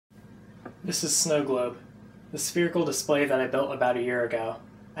This is Snow Globe, the spherical display that I built about a year ago.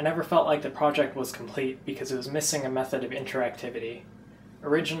 I never felt like the project was complete because it was missing a method of interactivity.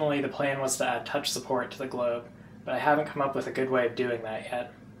 Originally, the plan was to add touch support to the globe, but I haven't come up with a good way of doing that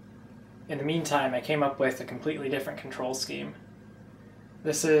yet. In the meantime, I came up with a completely different control scheme.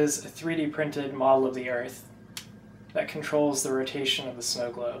 This is a 3D printed model of the Earth that controls the rotation of the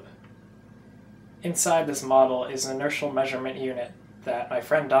snow globe. Inside this model is an inertial measurement unit that my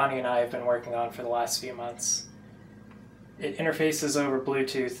friend Donnie and I have been working on for the last few months. It interfaces over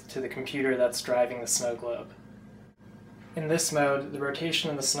Bluetooth to the computer that's driving the snow globe. In this mode, the rotation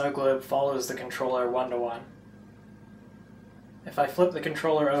of the snow globe follows the controller one-to-one. If I flip the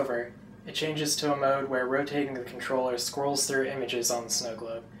controller over, it changes to a mode where rotating the controller scrolls through images on the snow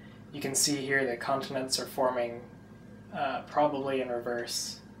globe. You can see here that continents are forming probably in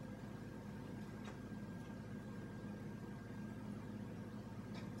reverse.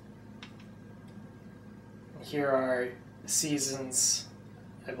 Here are seasons,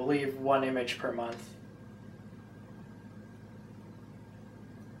 I believe 1 image per month.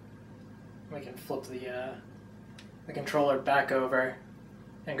 We can flip the controller back over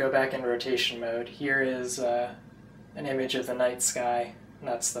and go back in rotation mode. Here is an image of the night sky, and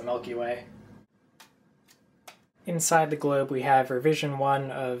that's the Milky Way. Inside the globe we have revision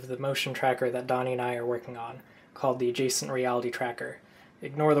 1 of the motion tracker that Donnie and I are working on, called the Adjacent Reality Tracker.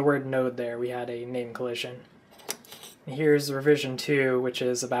 Ignore the word node there, we had a name collision. Here's revision 2, which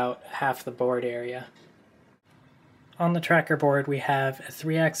is about half the board area. On the tracker board we have a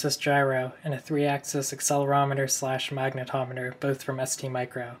 3-axis gyro and a 3-axis accelerometer/magnetometer, both from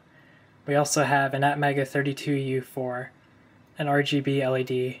STMicro. We also have an Atmega 32U4, an RGB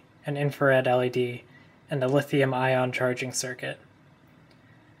LED, an infrared LED, and a lithium-ion charging circuit.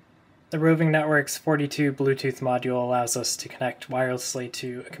 The Roving Network's 42 Bluetooth module allows us to connect wirelessly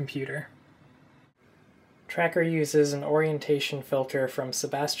to a computer. Tracker uses an orientation filter from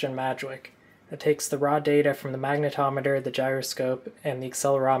Sebastian Madgwick that takes the raw data from the magnetometer, the gyroscope, and the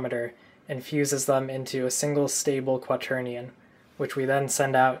accelerometer and fuses them into a single stable quaternion, which we then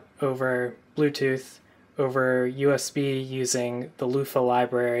send out over Bluetooth, over USB using the Lufa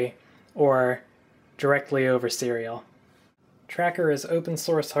library, or directly over serial. Tracker is open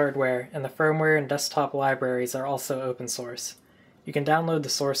source hardware, and the firmware and desktop libraries are also open source. You can download the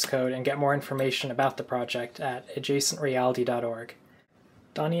source code and get more information about the project at adjacentreality.org.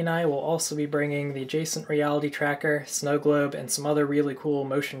 Donnie and I will also be bringing the Adjacent Reality Tracker, Snow Globe, and some other really cool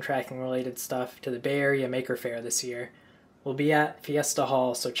motion tracking related stuff to the Bay Area Maker Faire this year. We'll be at Fiesta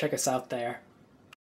Hall, so check us out there.